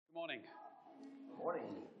Morning. Morning.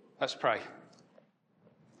 Let's pray.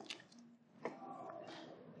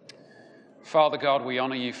 Father God, we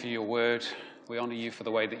honour you for your word. We honour you for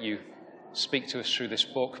the way that you speak to us through this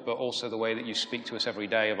book, but also the way that you speak to us every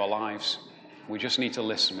day of our lives. We just need to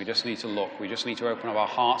listen. We just need to look. We just need to open up our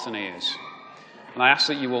hearts and ears. And I ask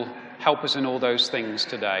that you will help us in all those things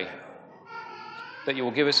today. That you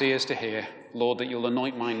will give us ears to hear. Lord, that you'll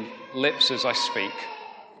anoint my lips as I speak.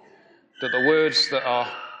 That the words that are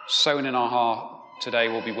sown in our heart today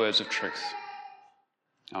will be words of truth.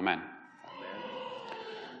 Amen.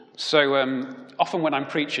 So often when I'm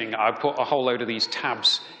preaching, I put a whole load of these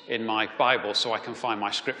tabs in my Bible so I can find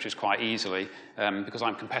my scriptures quite easily because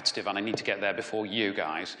I'm competitive and I need to get there before you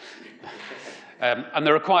guys. And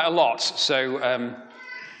there are quite a lot, so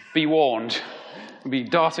be warned. I'll be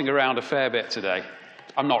darting around a fair bit today.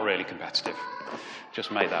 I'm not really competitive.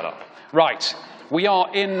 Just made that up. Right, we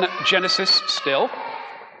are in Genesis still.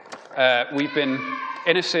 We've been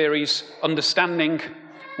in a series understanding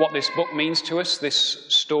what this book means to us, this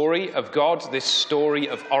story of God, this story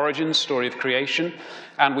of origin, story of creation.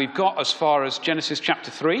 And we've got as far as Genesis chapter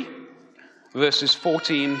 3, verses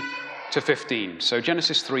 14 to 15. So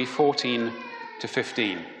Genesis 3, 14 to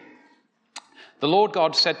 15. The Lord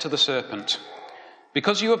God said to the serpent,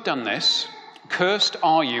 "Because you have done this, cursed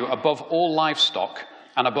are you above all livestock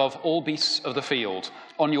and above all beasts of the field.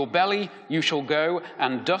 On your belly you shall go,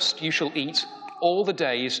 and dust you shall eat all the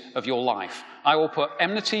days of your life. I will put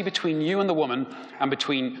enmity between you and the woman, and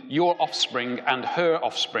between your offspring and her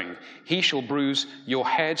offspring. He shall bruise your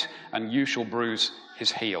head, and you shall bruise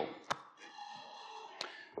his heel."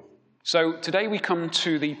 So today we come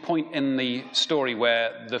to the point in the story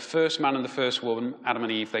where the first man and the first woman, Adam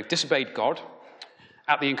and Eve, they've disobeyed God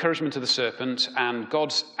at the encouragement of the serpent, and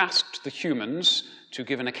God's asked the humans to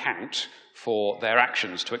give an account for their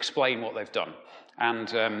actions, to explain what they've done.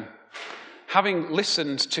 And having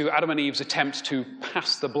listened to Adam and Eve's attempt to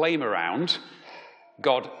pass the blame around,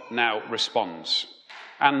 God now responds.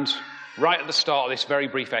 And right at the start of this very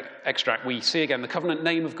brief extract, we see again the covenant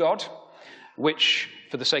name of God, which,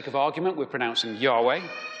 for the sake of argument, we're pronouncing Yahweh.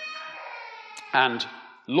 And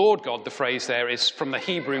Lord God, the phrase there, is from the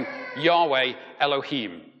Hebrew Yahweh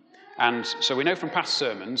Elohim. And so we know from past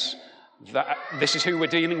sermons that this is who we're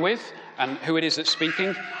dealing with and who it is that's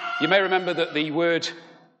speaking. You may remember that the word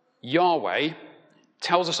Yahweh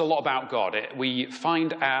tells us a lot about God. We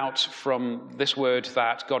find out from this word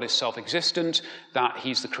that God is self-existent, that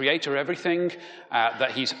he's the creator of everything,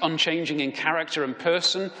 that he's unchanging in character and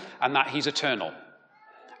person, and that he's eternal.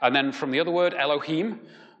 And then from the other word, Elohim,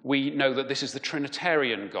 we know that this is the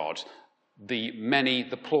Trinitarian God, the many,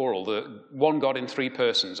 the plural, the one God in three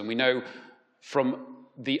persons. And we know from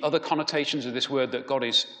the other connotations of this word that God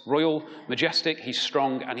is royal, majestic, he's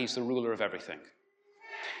strong, and he's the ruler of everything.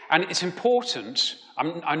 And it's important,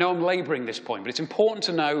 I know I'm labouring this point, but it's important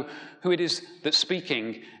to know who it is that's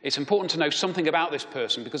speaking. It's important to know something about this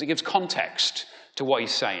person because it gives context to what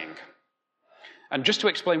he's saying. And just to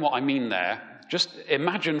explain what I mean there, just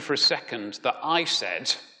imagine for a second that I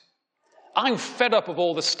said, "I'm fed up of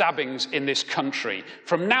all the stabbings in this country.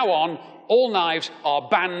 From now on, all knives are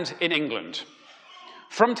banned in England.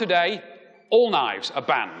 From today, all knives are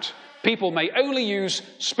banned. People may only use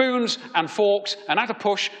spoons and forks and at a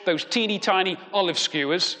push, those teeny tiny olive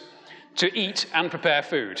skewers to eat and prepare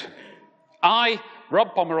food. I,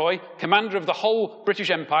 Rob Pomeroy, commander of the whole British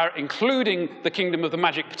Empire, including the kingdom of the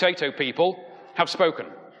magic potato people, have spoken."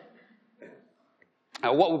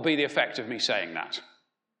 Now, what would be the effect of me saying that?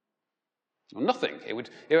 Well, nothing. It would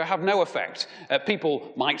have no effect.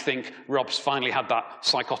 People might think Rob's finally had that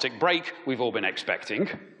psychotic break we've all been expecting.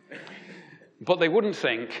 But they wouldn't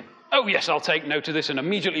think, "Oh yes, I'll take note of this and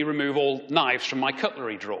immediately remove all knives from my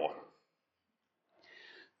cutlery drawer."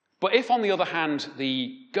 But if, on the other hand,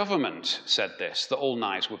 the government said this, that all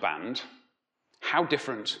knives were banned, how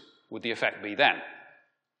different would the effect be then?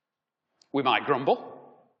 We might grumble.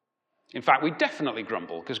 In fact, we definitely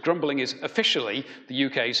grumble, because grumbling is officially the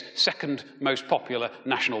UK's second most popular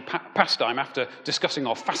national pastime after discussing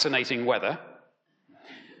our fascinating weather.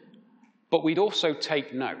 But we'd also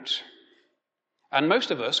take note. And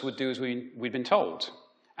most of us would do as we'd been told.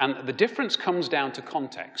 And the difference comes down to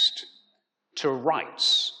context, to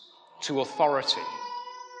rights, to authority,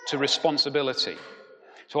 to responsibility.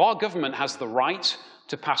 So our government has the right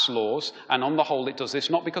to pass laws, and on the whole it does this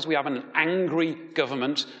not because we have an angry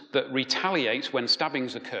government that retaliates when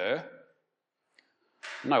stabbings occur.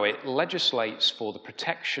 No, it legislates for the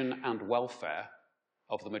protection and welfare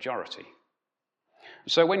of the majority.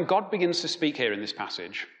 So when God begins to speak here in this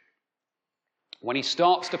passage, when he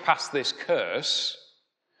starts to pass this curse,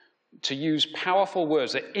 to use powerful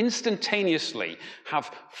words that instantaneously have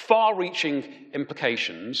far-reaching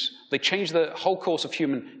implications. They change the whole course of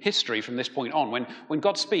human history from this point on. When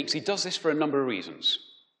God speaks, he does this for a number of reasons.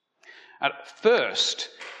 At first,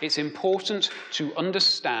 it's important to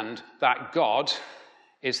understand that God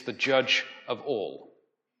is the judge of all.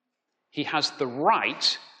 He has the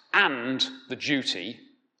right and the duty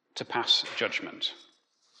to pass judgment.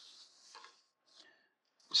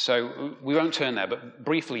 So we won't turn there, but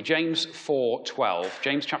briefly, James 4:12,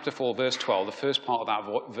 James chapter 4, verse 12, the first part of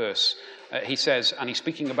that verse, he says, and he's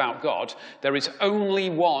speaking about God, there is only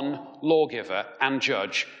one lawgiver and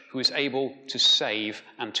judge who is able to save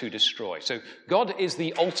and to destroy. So God is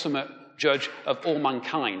the ultimate judge of all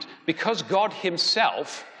mankind, because God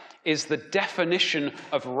himself is the definition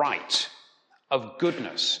of right, of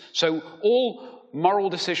goodness. So all moral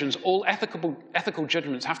decisions, all ethical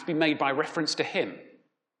judgments have to be made by reference to him.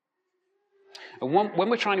 And when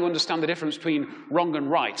we're trying to understand the difference between wrong and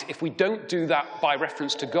right, if we don't do that by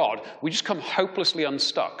reference to God, we just come hopelessly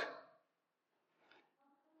unstuck.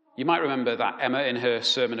 You might remember that Emma, in her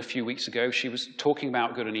sermon a few weeks ago, she was talking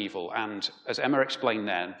about good and evil. And as Emma explained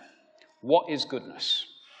then, what is goodness?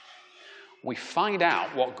 We find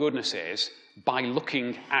out what goodness is by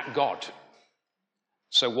looking at God.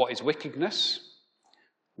 So what is wickedness?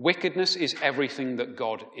 Wickedness is everything that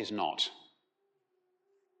God is not.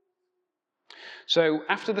 So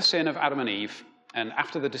after the sin of Adam and Eve, and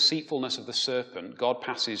after the deceitfulness of the serpent, God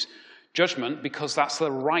passes judgment because that's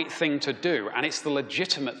the right thing to do, and it's the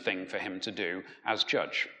legitimate thing for him to do as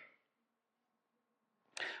judge.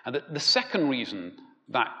 And the second reason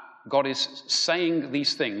that God is saying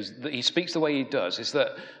these things, that he speaks the way he does, is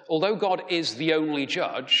that although God is the only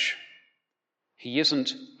judge, he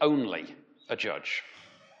isn't only a judge.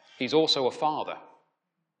 He's also a father.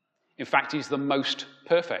 In fact, he's the most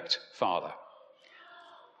perfect father.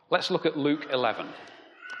 Let's look at Luke 11.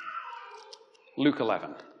 Luke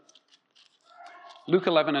 11. Luke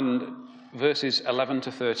 11 and verses 11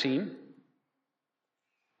 to 13.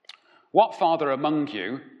 What father among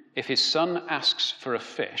you, if his son asks for a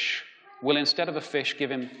fish, will instead of a fish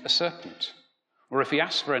give him a serpent? Or if he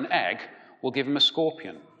asks for an egg, will give him a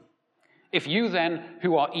scorpion? If you then,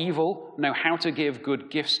 who are evil, know how to give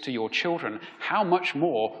good gifts to your children, how much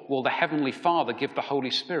more will the Heavenly Father give the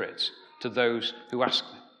Holy Spirit to those who ask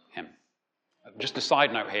him? Just a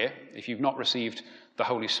side note here, if you've not received the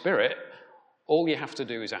Holy Spirit, all you have to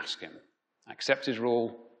do is ask him. Accept his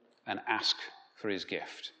rule and ask for his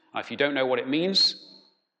gift. Now, if you don't know what it means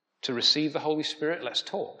to receive the Holy Spirit, let's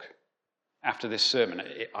talk after this sermon.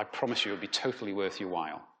 I promise you it'll be totally worth your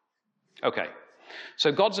while. Okay,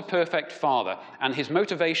 so God's a perfect father, and his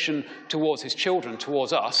motivation towards his children,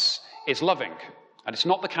 towards us, is loving. And it's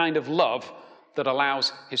not the kind of love that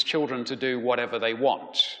allows his children to do whatever they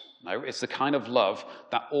want. No, it's the kind of love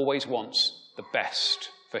that always wants the best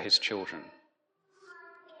for his children.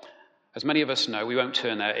 As many of us know, we won't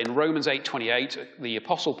turn there, in Romans 8:28, the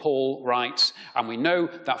Apostle Paul writes, and we know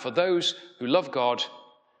that for those who love God,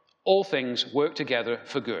 all things work together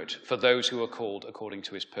for good, for those who are called according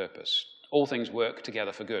to his purpose. All things work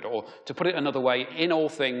together for good. Or to put it another way, in all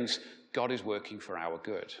things, God is working for our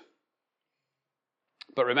good.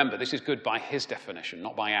 But remember, this is good by his definition,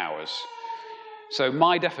 not by ours. So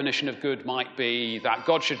my definition of good might be that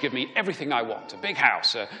God should give me everything I want, a big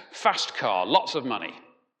house, a fast car, lots of money.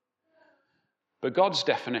 But God's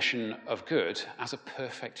definition of good as a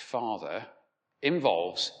perfect father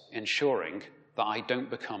involves ensuring that I don't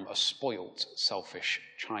become a spoilt, selfish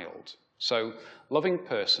child. So loving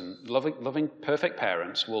perfect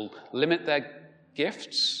parents will limit their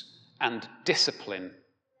gifts and discipline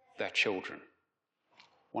their children.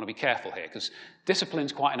 I want to be careful here, because discipline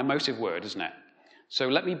is quite an emotive word, isn't it? So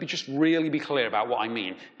let me just really be clear about what I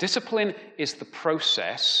mean. Discipline is the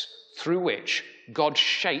process through which God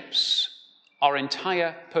shapes our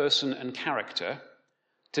entire person and character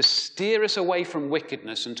to steer us away from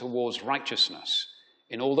wickedness and towards righteousness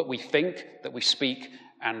in all that we think, that we speak,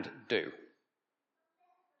 and do.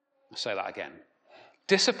 I'll say that again.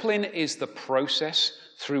 Discipline is the process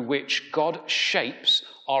through which God shapes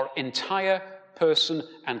our entire person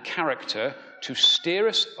and character to steer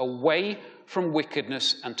us away from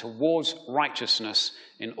wickedness and towards righteousness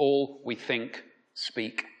in all we think,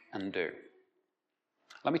 speak, and do.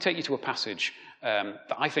 Let me take you to a passage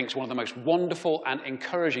that I think is one of the most wonderful and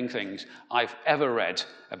encouraging things I've ever read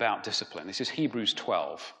about discipline. This is Hebrews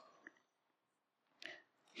 12.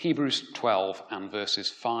 Hebrews 12 and verses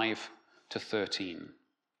 5 to 13.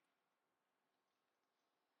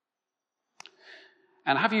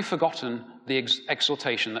 And have you forgotten the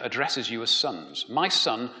exhortation that addresses you as sons? My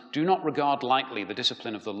son, do not regard lightly the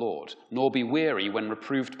discipline of the Lord, nor be weary when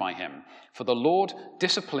reproved by him. For the Lord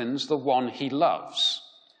disciplines the one he loves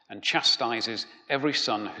and chastises every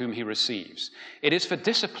son whom he receives. It is for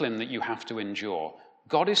discipline that you have to endure.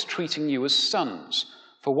 God is treating you as sons.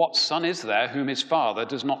 For what son is there whom his father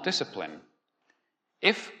does not discipline?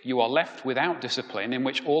 If you are left without discipline in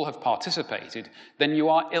which all have participated, then you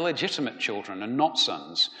are illegitimate children and not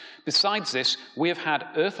sons. Besides this, we have had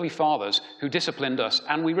earthly fathers who disciplined us,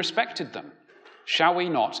 and we respected them. Shall we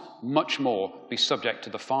not much more be subject to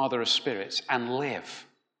the Father of spirits and live?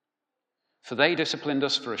 For they disciplined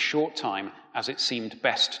us for a short time as it seemed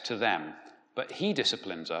best to them, but he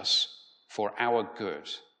disciplines us for our good,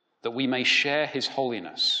 that we may share his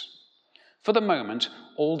holiness. For the moment,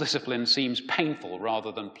 all discipline seems painful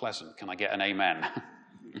rather than pleasant. Can I get an amen?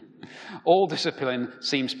 All discipline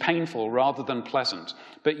seems painful rather than pleasant,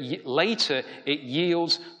 but later it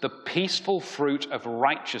yields the peaceful fruit of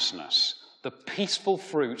righteousness, the peaceful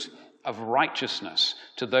fruit of righteousness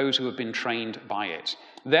to those who have been trained by it.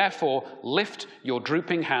 Therefore, lift your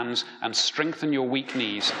drooping hands and strengthen your weak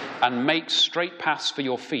knees, and make straight paths for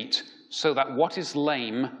your feet, so that what is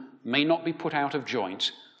lame may not be put out of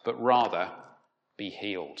joint, but rather be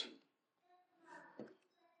healed.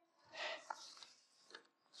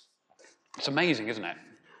 It's amazing, isn't it?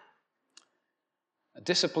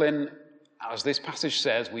 Discipline, as this passage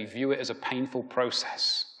says, we view it as a painful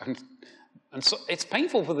process. And so it's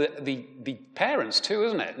painful for the parents too,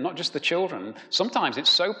 isn't it? Not just the children. Sometimes it's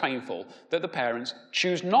so painful that the parents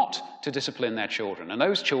choose not to discipline their children. And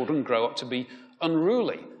those children grow up to be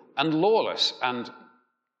unruly and lawless. And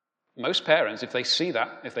most parents, if they see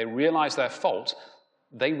that, if they realize their fault,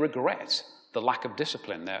 they regret the lack of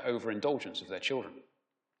discipline, their overindulgence of their children.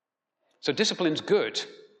 So discipline's good,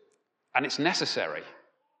 and it's necessary.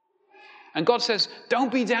 And God says,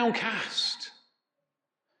 don't be downcast.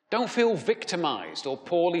 Don't feel victimized or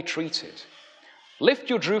poorly treated. Lift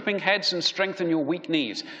your drooping heads and strengthen your weak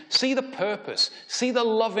knees. See the purpose, see the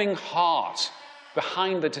loving heart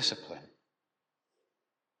behind the discipline.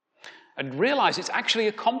 And realize it's actually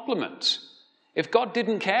a compliment. If God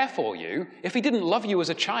didn't care for you, if he didn't love you as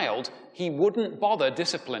a child, he wouldn't bother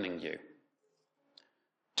disciplining you.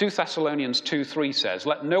 2 Thessalonians 2:3 says,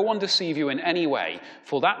 let no one deceive you in any way,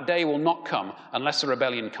 for that day will not come unless the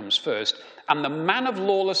rebellion comes first, and the man of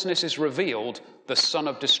lawlessness is revealed, the son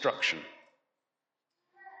of destruction.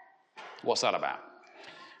 What's that about?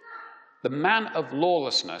 The man of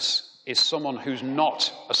lawlessness is someone who's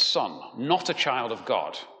not a son, not a child of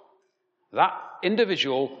God. That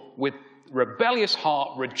individual with rebellious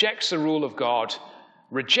heart rejects the rule of God,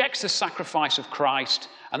 rejects the sacrifice of Christ,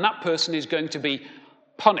 and that person is going to be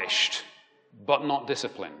punished, but not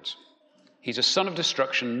disciplined. He's a son of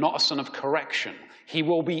destruction, not a son of correction. He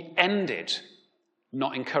will be ended,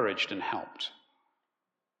 not encouraged and helped.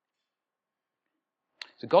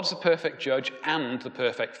 So God's the perfect judge and the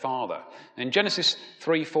perfect father. In Genesis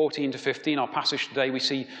 3:14 to 15, our passage today, we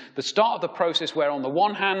see the start of the process where on the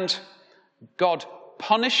one hand, God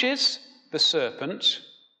punishes the serpent,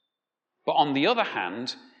 but on the other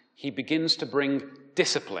hand, he begins to bring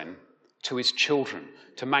discipline to his children,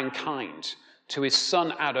 to mankind, to his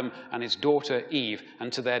son Adam and his daughter Eve,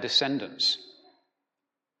 and to their descendants.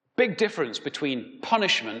 Big difference between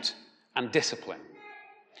punishment and discipline.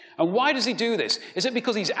 And why does he do this? Is it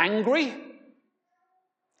because he's angry?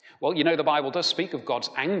 Well, you know, the Bible does speak of God's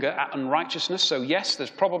anger at unrighteousness, so yes,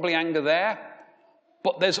 there's probably anger there,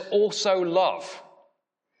 but there's also love.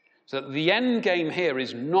 So the end game here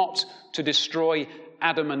is not to destroy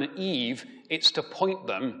Adam and Eve, it's to point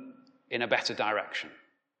them in a better direction.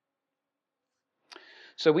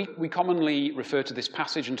 So we commonly refer to this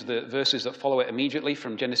passage and to the verses that follow it immediately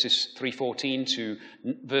from Genesis 3:14 to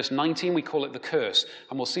verse 19. We call it the curse,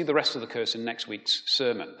 and we'll see the rest of the curse in next week's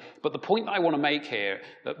sermon. But the point that I want to make here,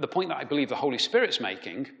 the point that I believe the Holy Spirit's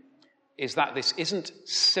making, is that this isn't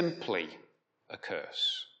simply a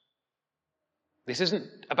curse. This isn't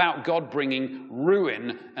about God bringing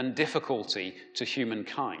ruin and difficulty to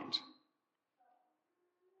humankind.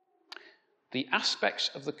 The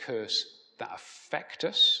aspects of the curse that affect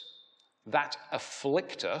us, that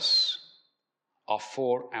afflict us, are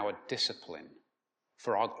for our discipline,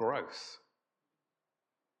 for our growth.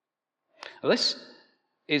 This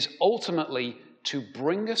is ultimately to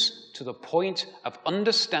bring us to the point of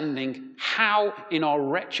understanding how, in our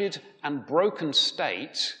wretched and broken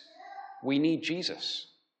state, we need Jesus.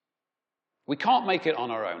 We can't make it on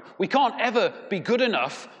our own. We can't ever be good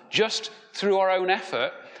enough just through our own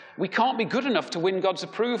effort. We can't be good enough to win God's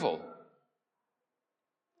approval.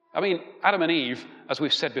 I mean, Adam and Eve, as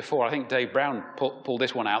we've said before, I think Dave Brown pulled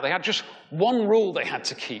this one out. They had just one rule they had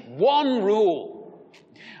to keep. One rule.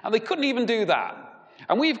 And they couldn't even do that.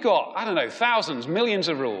 And we've got, I don't know, thousands, millions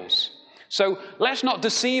of rules. So let's not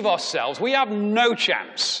deceive ourselves. We have no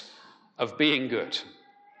chance of being good.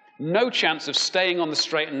 No chance of staying on the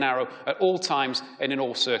straight and narrow at all times and in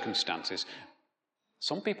all circumstances.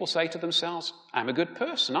 Some people say to themselves, I'm a good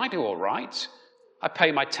person. I do all right. I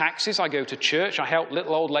pay my taxes. I go to church. I help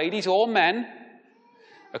little old ladies or men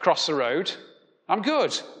across the road. I'm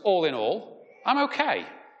good, all in all. I'm okay.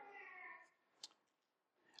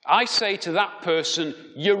 I say to that person,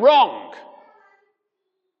 you're wrong.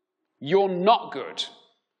 You're not good.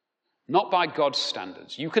 Not by God's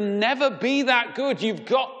standards. You can never be that good. You've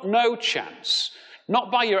got no chance.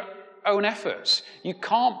 Not by your own efforts. You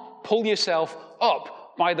can't pull yourself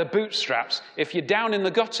up by the bootstraps if you're down in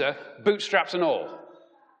the gutter, bootstraps and all.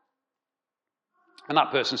 And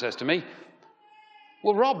that person says to me,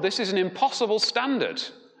 well, Rob, this is an impossible standard.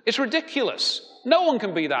 It's ridiculous. No one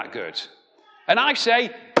can be that good. And I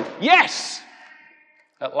say, yes!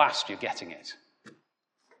 At last you're getting it.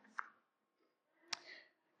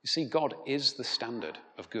 You see, God is the standard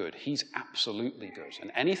of good. He's absolutely good.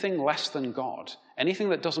 And anything less than God, anything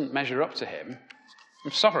that doesn't measure up to him,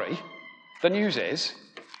 I'm sorry, the news is,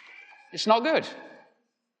 it's not good.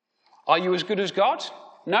 Are you as good as God?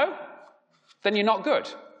 No? Then you're not good.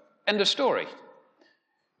 End of story.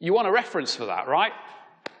 You want a reference for that, right?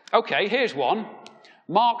 Okay, here's one.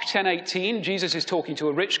 Mark 10:18, Jesus is talking to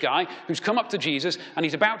a rich guy who's come up to Jesus, and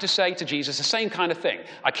he's about to say to Jesus the same kind of thing.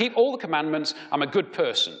 I keep all the commandments, I'm a good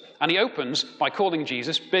person. And he opens by calling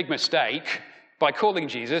Jesus, big mistake, by calling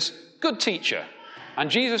Jesus, good teacher. And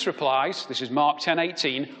Jesus replies, this is Mark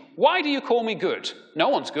 10:18, why do you call me good? No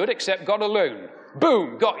one's good except God alone.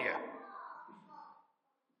 Boom, got you.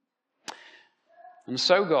 And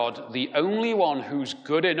so God, the only one who's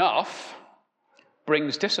good enough,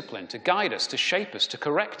 brings discipline to guide us, to shape us, to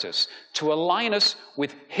correct us, to align us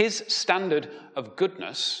with his standard of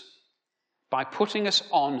goodness by putting us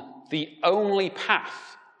on the only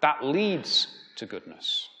path that leads to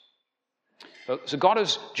goodness. So God,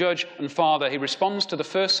 as judge and father, he responds to the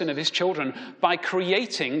first sin of his children by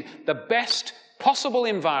creating the best possible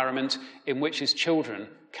environment in which his children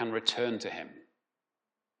can return to him.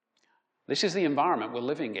 This is the environment we're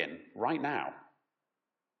living in right now.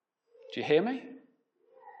 Do you hear me?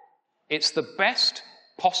 It's the best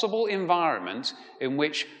possible environment in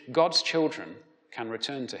which God's children can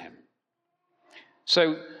return to him.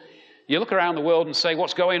 So you look around the world and say,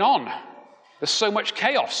 what's going on? There's so much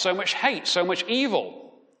chaos, so much hate, so much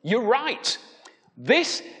evil. You're right.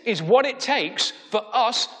 This is what it takes for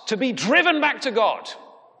us to be driven back to God.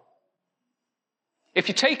 If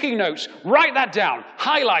you're taking notes, write that down,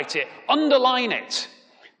 highlight it, underline it.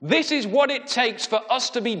 This is what it takes for us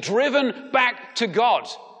to be driven back to God,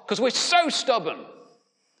 because we're so stubborn,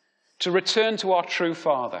 to return to our true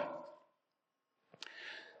Father.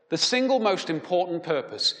 The single most important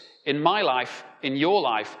purpose in my life, in your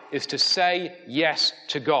life, is to say yes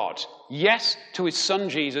to God, yes to his Son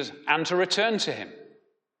Jesus, and to return to him.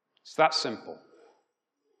 It's that simple.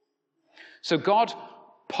 So God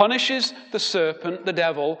punishes the serpent, the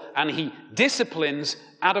devil, and he disciplines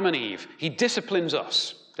Adam and Eve. He disciplines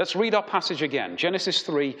us. Let's read our passage again. Genesis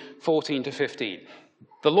 3:14-15.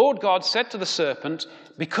 The Lord God said to the serpent,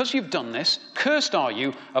 because you've done this, cursed are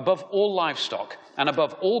you above all livestock and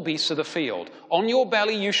above all beasts of the field. On your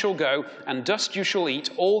belly you shall go, and dust you shall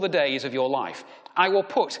eat all the days of your life. I will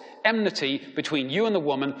put enmity between you and the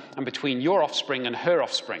woman, and between your offspring and her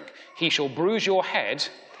offspring. He shall bruise your head,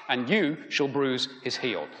 and you shall bruise his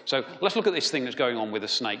heel. So let's look at this thing that's going on with the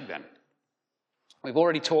snake then. We've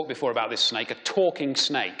already talked before about this snake, a talking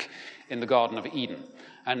snake in the Garden of Eden.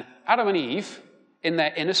 And Adam and Eve, in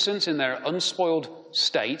their innocence, in their unspoiled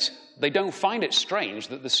state, they don't find it strange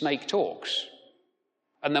that the snake talks.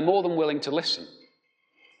 And they're more than willing to listen.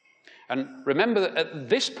 And remember that at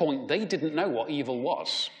this point, they didn't know what evil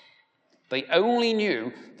was. They only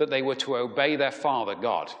knew that they were to obey their father,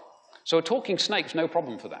 God. So a talking snake's no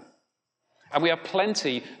problem for them. And we have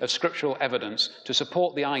plenty of scriptural evidence to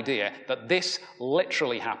support the idea that this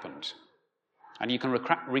literally happened. And you can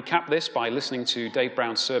recap this by listening to Dave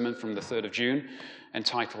Brown's sermon from the 3rd of June,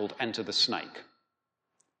 entitled Enter the Snake.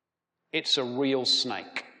 It's a real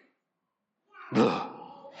snake. Ugh.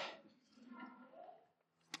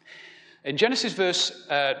 In Genesis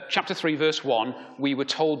chapter 3, verse 1, we were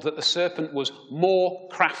told that the serpent was more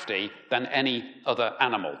crafty than any other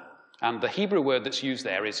animal. And the Hebrew word that's used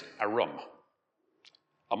there is arum.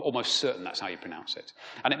 I'm almost certain that's how you pronounce it.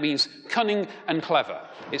 And it means cunning and clever.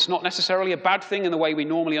 It's not necessarily a bad thing in the way we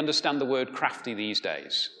normally understand the word crafty these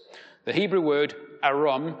days. The Hebrew word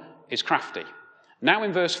arum is crafty. Now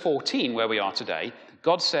in verse 14, where we are today,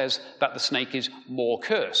 God says that the snake is more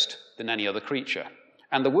cursed than any other creature.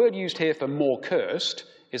 And the word used here for more cursed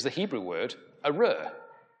is the Hebrew word arur.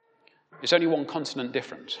 It's only one consonant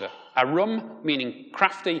difference. Arum meaning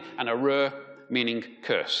crafty and arur meaning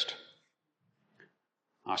cursed.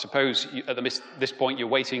 I suppose at this point you're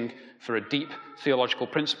waiting for a deep theological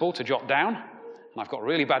principle to jot down. And I've got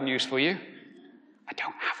really bad news for you. I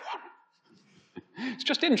don't have one. It's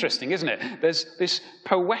just interesting, isn't it? There's this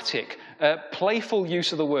poetic, playful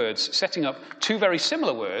use of the words, setting up two very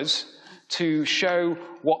similar words to show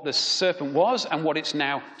what the serpent was and what it's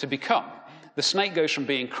now to become. The snake goes from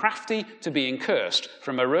being crafty to being cursed,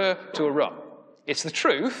 from arur to arum. It's the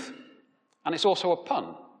truth, and it's also a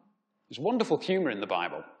pun. There's wonderful humor in the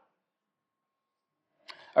Bible.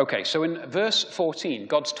 Okay, so in verse 14,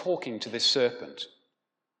 God's talking to this serpent.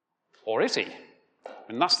 Or is he?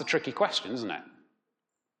 And that's the tricky question, isn't it?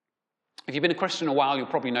 If you've been a Christian a while, you'll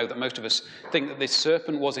probably know that most of us think that this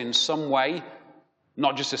serpent was in some way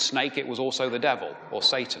not just a snake, it was also the devil or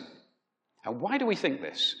Satan. And why do we think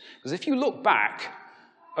this? Because if you look back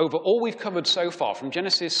over all we've covered so far, from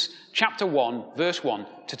Genesis chapter 1, verse 1,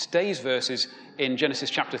 to today's verses in Genesis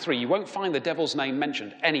chapter 3, you won't find the devil's name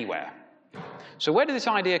mentioned anywhere. So where did this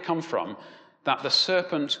idea come from that the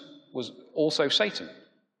serpent was also Satan?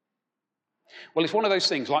 Well, it's one of those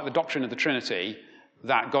things, like the doctrine of the Trinity,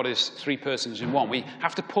 that God is three persons in one. We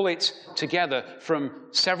have to pull it together from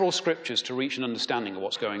several scriptures to reach an understanding of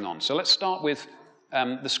what's going on. So let's start with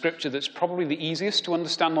the scripture that's probably the easiest to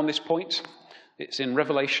understand on this point. It's in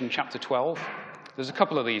Revelation chapter 12. There's a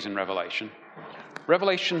couple of these in Revelation.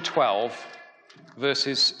 Revelation 12,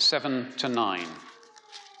 verses 7 to 9.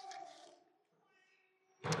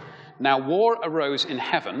 Now war arose in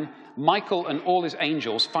heaven, Michael and all his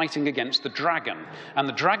angels fighting against the dragon. And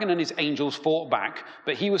the dragon and his angels fought back,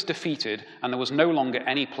 but he was defeated, and there was no longer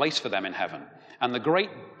any place for them in heaven. And the great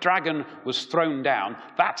dragon was thrown down,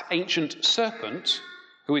 that ancient serpent,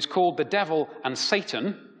 who is called the devil and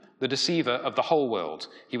Satan, the deceiver of the whole world.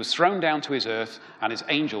 He was thrown down to his earth, and his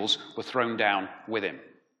angels were thrown down with him.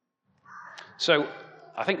 So,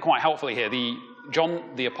 I think quite helpfully here, John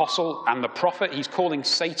the apostle and the prophet, he's calling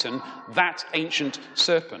Satan that ancient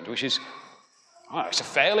serpent, which is, it's a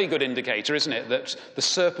fairly good indicator, isn't it, that the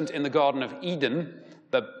serpent in the Garden of Eden,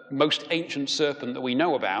 the most ancient serpent that we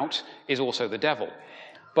know about, is also the devil.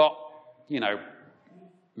 But,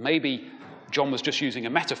 maybe John was just using a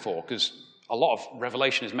metaphor, because a lot of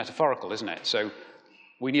Revelation is metaphorical, isn't it? So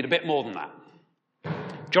we need a bit more than that.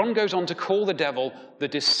 John goes on to call the devil the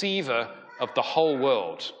deceiver of the whole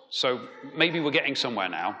world. So maybe we're getting somewhere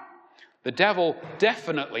now. The devil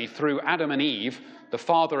definitely, through Adam and Eve, the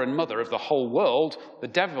father and mother of the whole world, the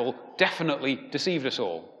devil definitely deceived us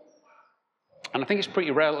all. And I think it's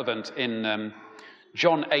pretty relevant in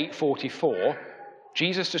John 8:44.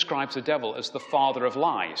 Jesus describes the devil as the father of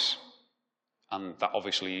lies. And that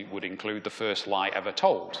obviously would include the first lie ever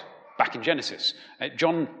told, back in Genesis.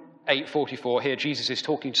 John 8:44, here Jesus is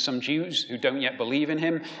talking to some Jews who don't yet believe in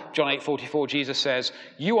him. John 8:44, Jesus says,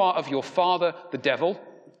 "You are of your father, the devil."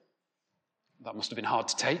 That must have been hard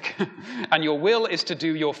to take. "And your will is to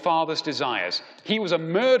do your father's desires. He was a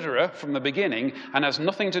murderer from the beginning and has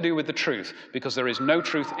nothing to do with the truth, because there is no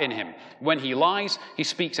truth in him. When he lies, he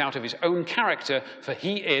speaks out of his own character, for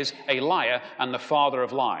he is a liar and the father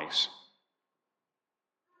of lies."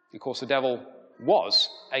 Of course, the devil was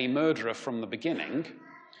a murderer from the beginning,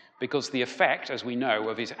 because the effect, as we know,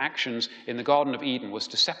 of his actions in the Garden of Eden was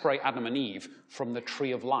to separate Adam and Eve from the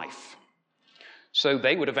tree of life. So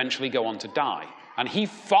they would eventually go on to die. And he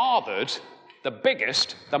fathered the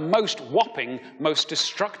biggest, the most whopping, most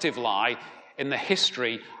destructive lie in the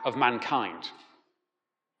history of mankind.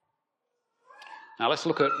 Now let's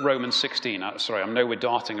look at Romans 16. I know we're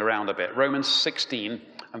darting around a bit. Romans 16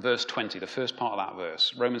 and verse 20, the first part of that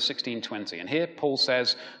verse. Romans 16:20. And here Paul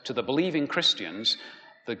says to the believing Christians,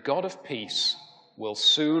 "The God of peace will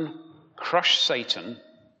soon crush Satan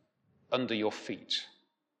under your feet."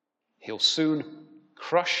 He'll soon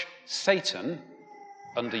crush Satan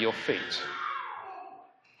under your feet.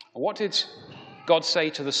 What did God say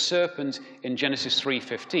to the serpent in Genesis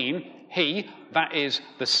 3:15? "He, that is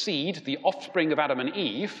the seed, the offspring of Adam and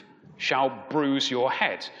Eve, shall bruise your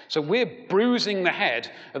head." So we're bruising the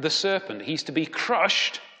head of the serpent. He's to be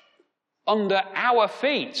crushed under our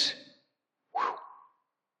feet. Whew.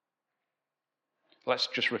 Let's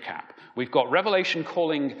just recap. We've got Revelation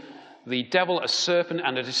calling the devil a serpent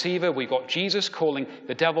and a deceiver. We've got Jesus calling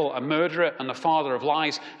the devil a murderer and the father of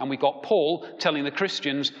lies. And we've got Paul telling the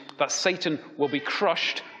Christians that Satan will be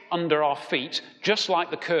crushed under our feet, just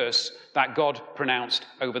like the curse that God pronounced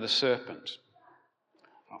over the serpent.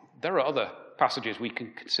 There are other passages we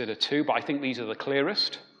can consider too, but I think these are the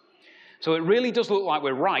clearest. So it really does look like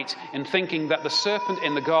we're right in thinking that the serpent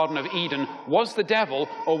in the Garden of Eden was the devil,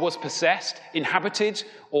 or was possessed, inhabited,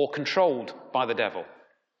 or controlled by the devil.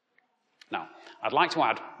 Now, I'd like to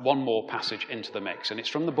add one more passage into the mix, and it's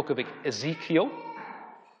from the book of Ezekiel.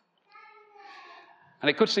 And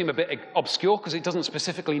it could seem a bit obscure because it doesn't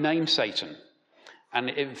specifically name Satan. And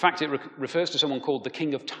in fact, it refers to someone called the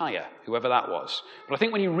king of Tyre, whoever that was. But I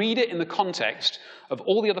think when you read it in the context of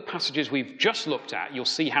all the other passages we've just looked at, you'll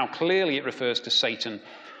see how clearly it refers to Satan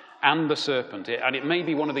and the serpent. And it may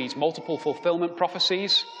be one of these multiple fulfillment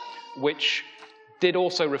prophecies, which did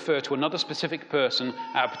also refer to another specific person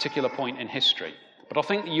at a particular point in history. But I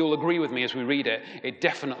think you'll agree with me as we read it, it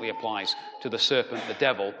definitely applies to the serpent, the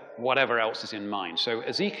devil, whatever else is in mind. So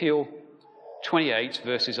Ezekiel 28,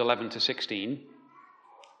 verses 11 to 16.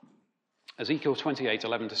 Ezekiel 28,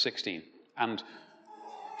 11 to 16. And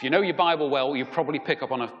if you know your Bible well, you probably pick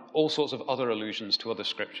up on all sorts of other allusions to other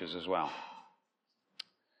scriptures as well.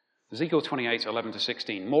 Ezekiel 28, 11 to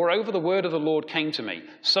 16. Moreover, the word of the Lord came to me.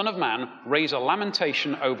 Son of man, raise a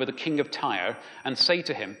lamentation over the king of Tyre, and say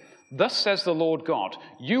to him, Thus says the Lord God,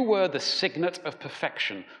 you were the signet of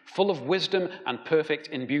perfection, full of wisdom and perfect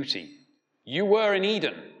in beauty. You were in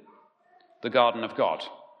Eden, the garden of God.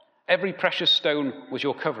 Every precious stone was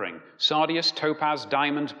your covering: sardius, topaz,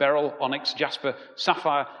 diamond, beryl, onyx, jasper,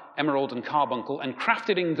 sapphire, emerald, and carbuncle, and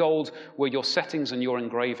crafted in gold were your settings and your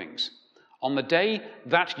engravings. On the day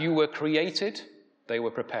that you were created, they were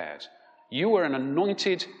prepared. You were an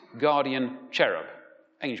anointed guardian cherub,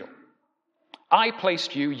 angel. I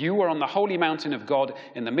placed you. You were on the holy mountain of God.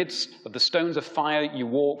 In the midst of the stones of fire you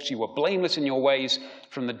walked. You were blameless in your ways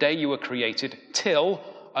from the day you were created, till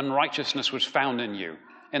unrighteousness was found in you.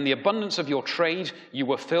 In the abundance of your trade, you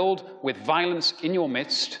were filled with violence in your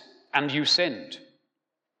midst, and you sinned.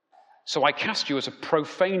 So I cast you as a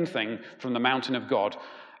profane thing from the mountain of God,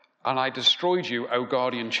 and I destroyed you, O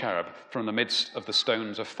guardian cherub, from the midst of the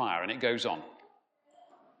stones of fire. And it goes on.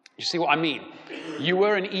 You see what I mean? You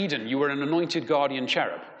were in Eden. You were an anointed guardian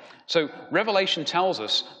cherub. So Revelation tells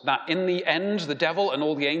us that in the end, the devil and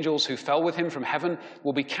all the angels who fell with him from heaven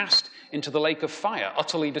will be cast into the lake of fire,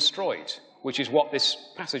 utterly destroyed, which is what this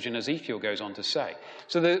passage in Ezekiel goes on to say.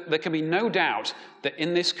 So there can be no doubt that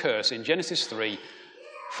in this curse, in Genesis 3,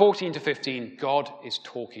 14 to 15, God is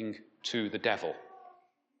talking to the devil.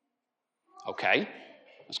 Okay,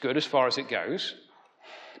 that's good as far as it goes.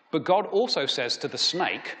 But God also says to the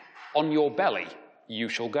snake, on your belly you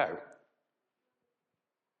shall go.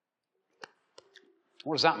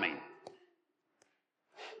 What does that mean?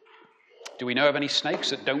 Do we know of any snakes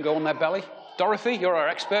that don't go on their belly? Dorothy, you're our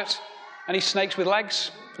expert. Any snakes with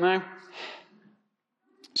legs? No?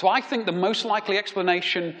 So I think the most likely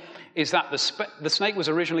explanation is that the snake was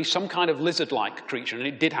originally some kind of lizard-like creature, and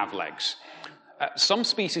it did have legs. Some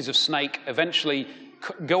species of snake eventually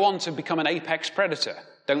go on to become an apex predator,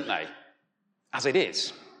 don't they? As it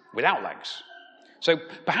is, without legs. So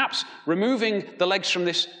perhaps removing the legs from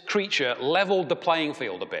this creature leveled the playing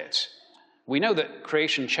field a bit. We know that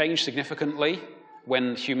creation changed significantly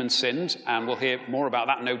when humans sinned, and we'll hear more about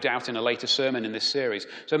that, no doubt, in a later sermon in this series.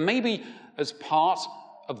 So maybe as part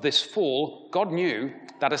of this fall, God knew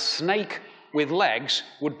that a snake with legs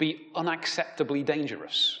would be unacceptably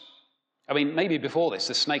dangerous. I mean, maybe before this,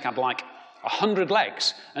 the snake had like 100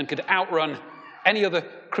 legs and could outrun any other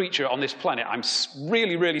creature on this planet. I'm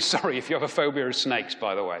really, really sorry if you have a phobia of snakes,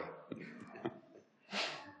 by the way.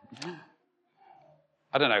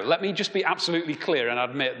 I don't know. Let me just be absolutely clear and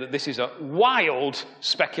admit that this is a wild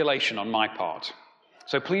speculation on my part.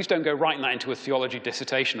 So please don't go writing that into a theology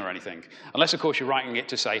dissertation or anything. Unless, of course, you're writing it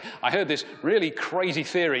to say, I heard this really crazy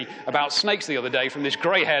theory about snakes the other day from this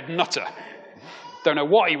grey-haired nutter. Don't know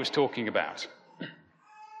what he was talking about.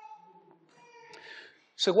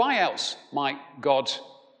 So why else might God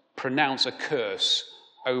pronounce a curse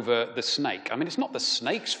over the snake? I mean, it's not the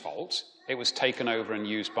snake's fault. It was taken over and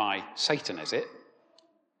used by Satan, is it?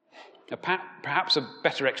 Perhaps a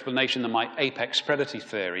better explanation than my apex predator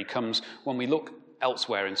theory comes when we look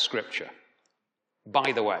elsewhere in Scripture.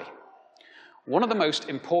 By the way, one of the most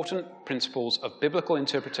important principles of biblical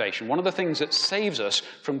interpretation, one of the things that saves us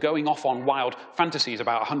from going off on wild fantasies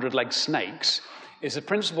about 100-legged snakes, is the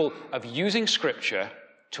principle of using Scripture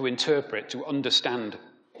to interpret, to understand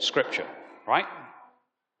Scripture, right?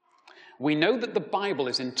 We know that the Bible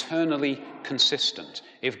is internally consistent.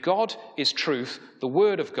 If God is truth, the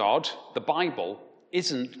Word of God, the Bible,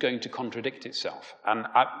 isn't going to contradict itself. And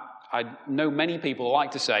I know many people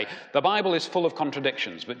like to say, the Bible is full of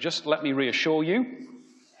contradictions, but just let me reassure you,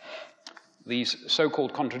 these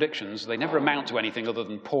so-called contradictions, they never amount to anything other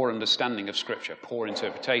than poor understanding of Scripture, poor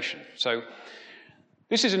interpretation. So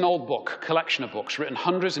this is an old book, collection of books, written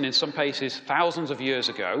hundreds and in some cases thousands of years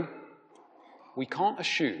ago. We can't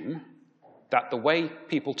assume that the way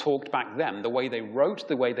people talked back then, the way they wrote,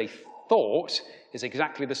 the way they thought, is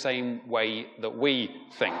exactly the same way that we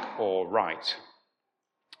think or write.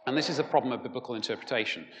 And this is a problem of biblical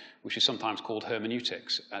interpretation, which is sometimes called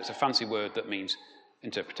hermeneutics. It's a fancy word that means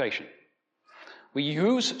interpretation. We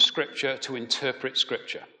use Scripture to interpret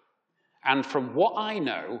Scripture. And from what I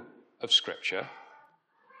know of Scripture,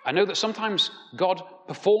 I know that sometimes God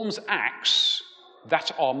performs acts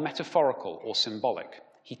that are metaphorical or symbolic.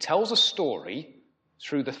 He tells a story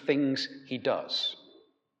through the things he does.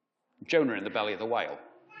 Jonah in the belly of the whale.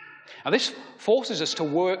 Now this forces us to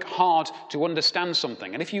work hard to understand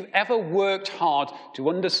something. And if you've ever worked hard to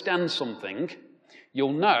understand something,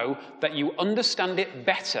 you'll know that you understand it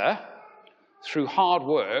better through hard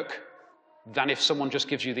work than if someone just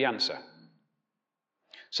gives you the answer.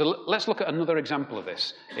 So let's look at another example of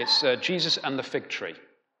this. It's Jesus and the fig tree.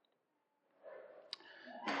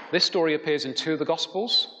 This story appears in two of the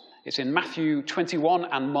Gospels. It's in Matthew 21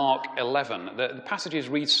 and Mark 11. The passages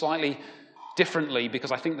read slightly differently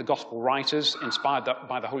because I think the Gospel writers, inspired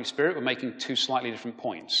by the Holy Spirit, were making two slightly different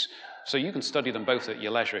points. So you can study them both at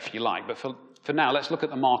your leisure if you like. But for now, let's look at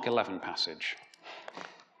the Mark 11 passage.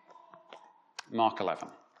 Mark 11.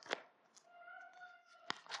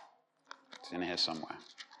 It's in here somewhere.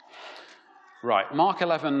 Right, Mark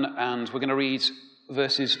 11, and we're going to read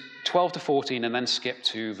verses 12 to 14 and then skip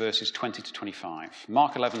to verses 20 to 25.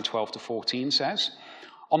 Mark 11, 12 to 14 says,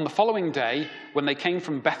 "On the following day, when they came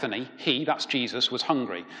from Bethany, he," that's Jesus, "was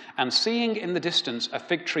hungry. And seeing in the distance a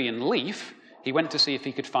fig tree in leaf, he went to see if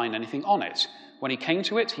he could find anything on it. When he came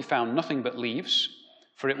to it, he found nothing but leaves,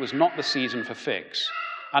 for it was not the season for figs.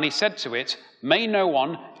 And he said to it, 'May no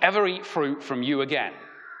one ever eat fruit from you again.'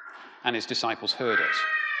 And his disciples heard it."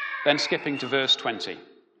 Then skipping to verse 20.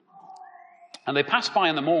 "And they passed by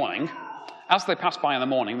in the morning. As they passed by in the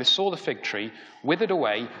morning, they saw the fig tree withered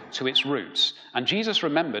away to its roots. And Jesus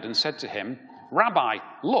remembered and said to him, 'Rabbi,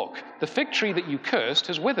 look, the fig tree that you cursed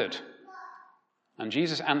has withered.' And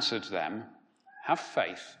Jesus answered them, 'Have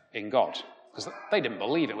faith in God.'" Because they didn't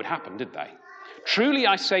believe it would happen, did they? "Truly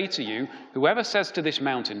I say to you, whoever says to this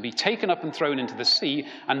mountain, 'Be taken up and thrown into the sea,'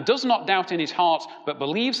 and does not doubt in his heart, but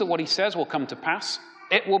believes that what he says will come to pass,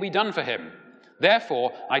 it will be done for him.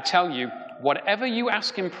 Therefore, I tell you, whatever you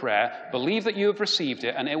ask in prayer, believe that you have received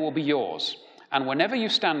it, and it will be yours. And whenever you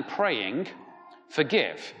stand praying,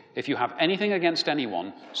 forgive if you have anything against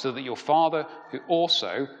anyone, so that your Father,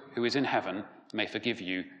 who is in heaven, may forgive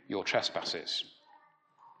you your trespasses."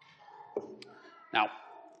 Now,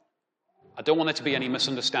 I don't want there to be any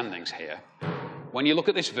misunderstandings here. When you look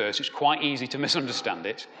at this verse, it's quite easy to misunderstand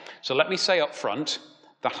it. So let me say up front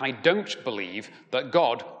that I don't believe that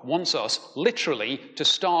God wants us literally to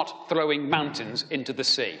start throwing mountains into the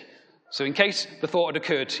sea. So in case the thought had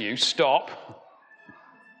occurred to you, stop.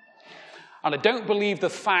 And I don't believe the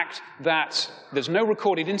fact that there's no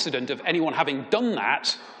recorded incident of anyone having done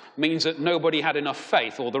that means that nobody had enough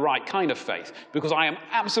faith or the right kind of faith, because I am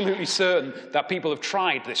absolutely certain that people have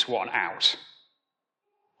tried this one out.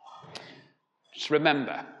 Just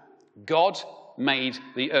remember, God made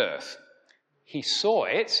the earth. He saw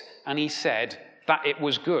it, and he said that it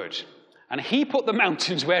was good. And he put the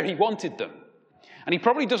mountains where he wanted them. And he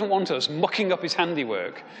probably doesn't want us mucking up his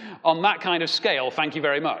handiwork on that kind of scale, thank you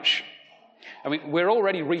very much. I mean, we're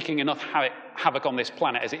already wreaking enough havoc on this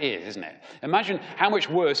planet as it is, isn't it? Imagine how much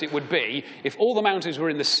worse it would be if all the mountains were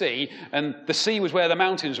in the sea, and the sea was where the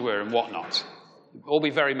mountains were and whatnot. It would all be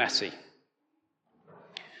very messy.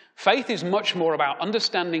 Faith is much more about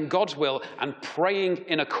understanding God's will and praying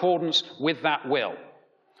in accordance with that will.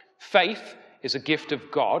 Faith is a gift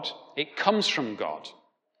of God. It comes from God.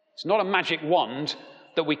 It's not a magic wand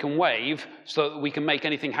that we can wave so that we can make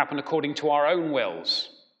anything happen according to our own wills.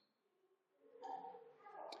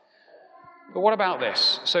 But what about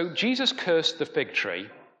this? So Jesus cursed the fig tree,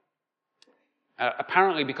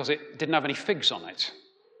 apparently because it didn't have any figs on it.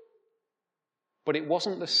 But it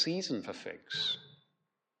wasn't the season for figs.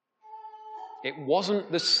 It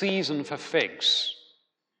wasn't the season for figs.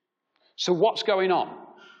 So what's going on?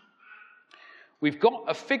 We've got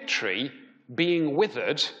a fig tree being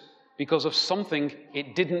withered because of something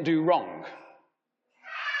it didn't do wrong.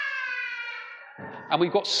 And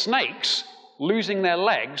we've got snakes losing their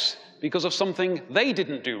legs because of something they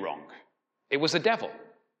didn't do wrong. It was the devil.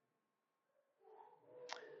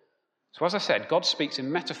 So as I said, God speaks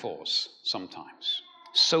in metaphors sometimes,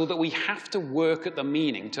 so that we have to work at the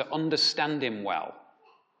meaning to understand him well.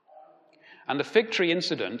 And the fig tree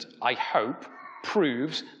incident, I hope,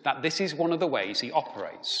 proves that this is one of the ways he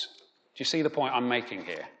operates. Do you see the point I'm making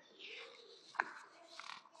here?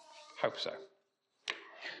 Hope so.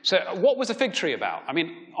 So what was the fig tree about? I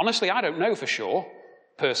mean, honestly, I don't know for sure,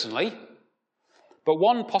 personally. But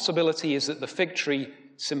one possibility is that the fig tree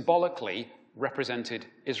symbolically represented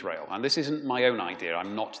Israel. And this isn't my own idea.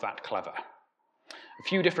 I'm not that clever. A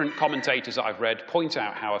few different commentators that I've read point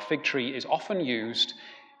out how a fig tree is often used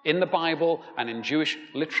in the Bible and in Jewish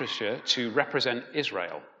literature to represent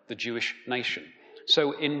Israel, the Jewish nation.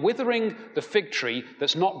 So in withering the fig tree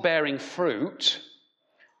that's not bearing fruit,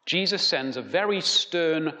 Jesus sends a very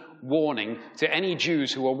stern warning to any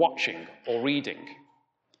Jews who are watching or reading.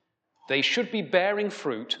 They should be bearing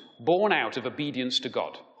fruit born out of obedience to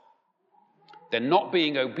God. They're not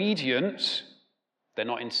being obedient, they're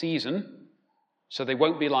not in season, so they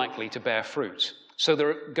won't be likely to bear fruit. So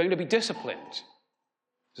they're going to be disciplined.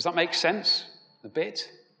 Does that make sense? A bit?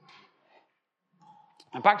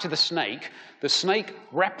 And back to the snake. The snake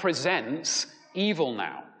represents evil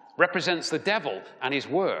now, represents the devil and his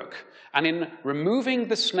work. And in removing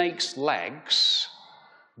the snake's legs,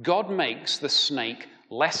 God makes the snake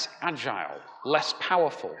less agile, less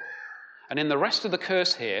powerful. And in the rest of the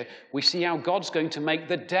curse here, we see how God's going to make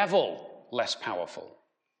the devil less powerful.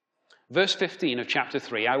 Verse 15 of chapter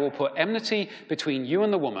 3, I will put enmity between you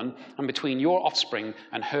and the woman, and between your offspring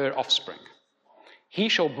and her offspring. He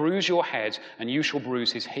shall bruise your head, and you shall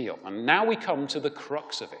bruise his heel. And now we come to the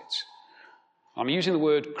crux of it. I'm using the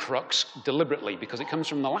word crux deliberately because it comes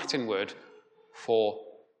from the Latin word for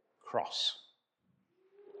cross.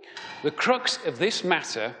 The crux of this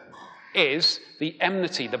matter is the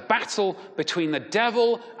enmity, the battle between the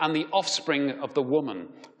devil and the offspring of the woman.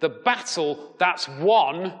 The battle that's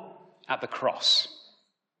won at the cross.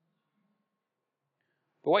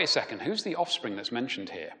 But wait a second, who's the offspring that's mentioned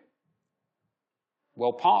here?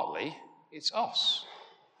 Well, partly, it's us.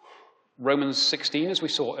 Romans 16, as we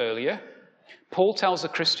saw earlier, Paul tells the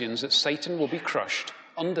Christians that Satan will be crushed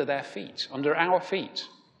under their feet, under our feet.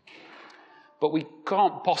 But we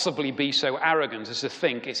can't possibly be so arrogant as to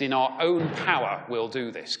think it's in our own power we'll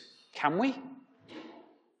do this. Can we?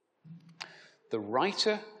 The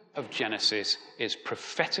writer of Genesis is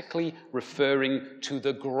prophetically referring to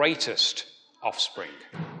the greatest offspring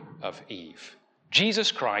of Eve,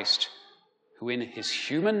 Jesus Christ, who in his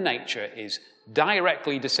human nature is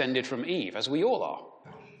directly descended from Eve, as we all are.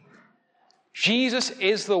 Jesus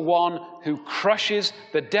is the one who crushes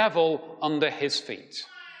the devil under his feet.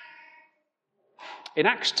 In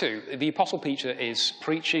Acts 2, the Apostle Peter is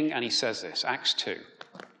preaching and he says this, Acts 2.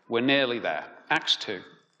 We're nearly there. Acts 2,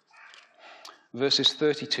 verses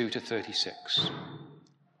 32 to 36.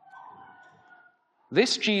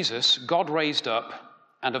 This Jesus God raised up,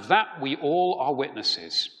 and of that we all are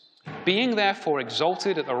witnesses. Being therefore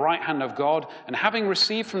exalted at the right hand of God, and having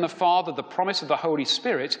received from the Father the promise of the Holy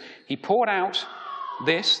Spirit, he poured out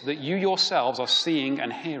this that you yourselves are seeing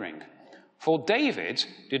and hearing. For David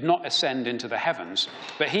did not ascend into the heavens,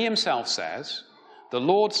 but he himself says, the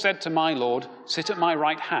Lord said to my Lord, sit at my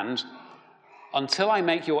right hand until I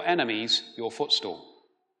make your enemies your footstool.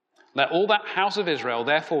 Let all that house of Israel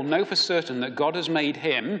therefore know for certain that God has made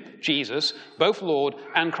him, Jesus, both Lord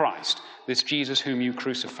and Christ, this Jesus whom you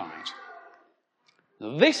crucified.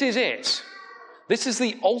 This is it. This is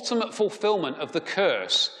the ultimate fulfillment of the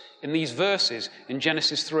curse in these verses in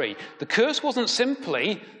Genesis 3. The curse wasn't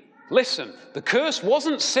simply, listen, the curse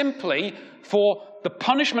wasn't simply for the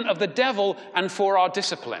punishment of the devil and for our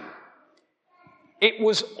discipline. It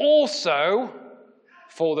was also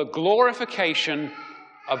for the glorification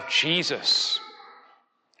of Jesus.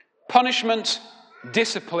 Punishment,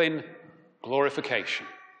 discipline, glorification.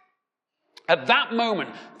 At that moment,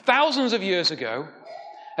 thousands of years ago,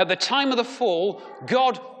 at the time of the fall,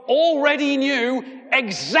 God already knew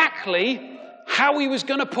exactly how he was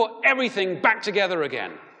going to put everything back together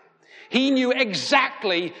again. He knew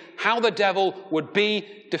exactly how the devil would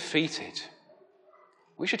be defeated.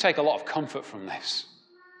 We should take a lot of comfort from this.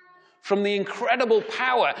 From the incredible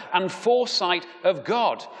power and foresight of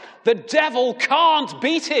God. The devil can't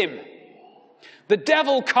beat him. The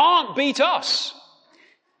devil can't beat us.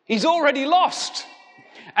 He's already lost.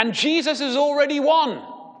 And Jesus has already won.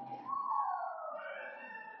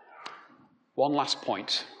 One last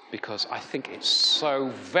point, because I think it's so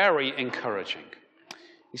very encouraging.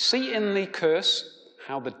 You see in the curse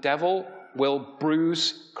how the devil will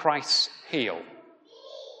bruise Christ's heel.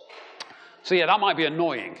 So yeah, that might be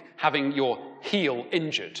annoying, having your heel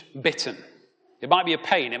injured, bitten. It might be a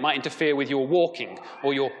pain. It might interfere with your walking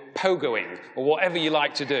or your pogoing or whatever you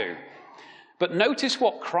like to do. But notice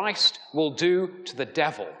what Christ will do to the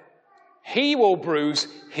devil. He will bruise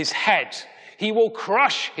his head. He will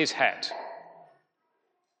crush his head.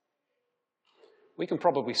 We can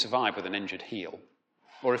probably survive with an injured heel,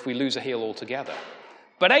 or if we lose a heel altogether.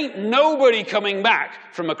 But ain't nobody coming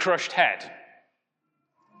back from a crushed head.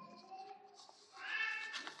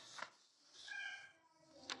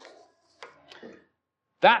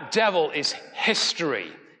 That devil is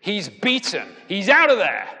history. He's beaten. He's out of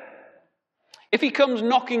there. If he comes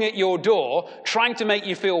knocking at your door, trying to make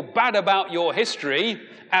you feel bad about your history,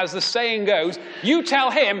 as the saying goes, you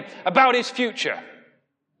tell him about his future.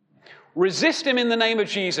 Resist him in the name of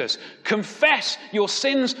Jesus. Confess your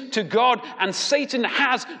sins to God, and Satan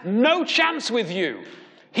has no chance with you.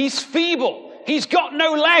 He's feeble. He's got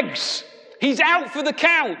no legs. He's out for the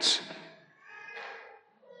count.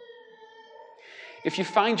 If you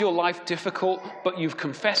find your life difficult, but you've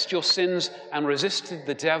confessed your sins and resisted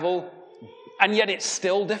the devil, and yet it's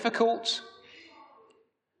still difficult,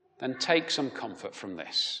 then take some comfort from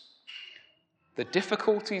this. The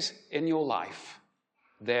difficulties in your life,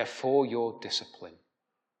 they're for your discipline.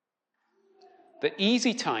 The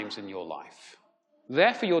easy times in your life,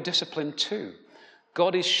 they're for your discipline too.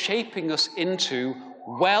 God is shaping us into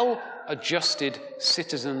well-adjusted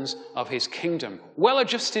citizens of his kingdom,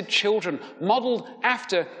 well-adjusted children, modeled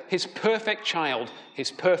after his perfect child,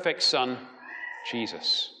 his perfect son,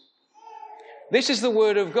 Jesus. This is the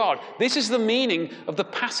word of God. This is the meaning of the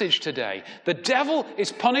passage today. The devil is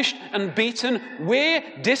punished and beaten. We're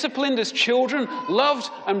disciplined as children, loved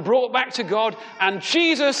and brought back to God, and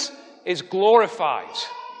Jesus is glorified.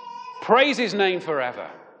 Praise his name forever.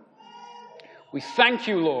 We thank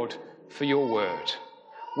you, Lord, for your word.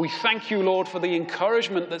 We thank you, Lord, for the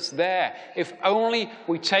encouragement that's there, if only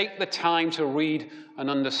we take the time to read and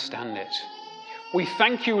understand it. We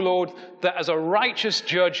thank you, Lord, that as a righteous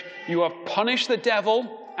judge, you have punished the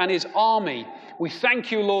devil and his army. We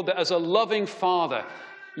thank you, Lord, that as a loving Father,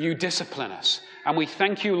 you discipline us. And we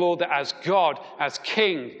thank you, Lord, that as God, as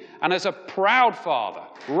King, and as a proud Father,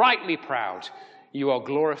 rightly proud, you are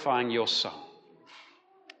glorifying your Son.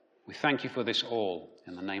 We thank you for this all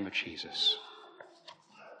in the name of Jesus.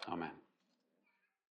 Amen.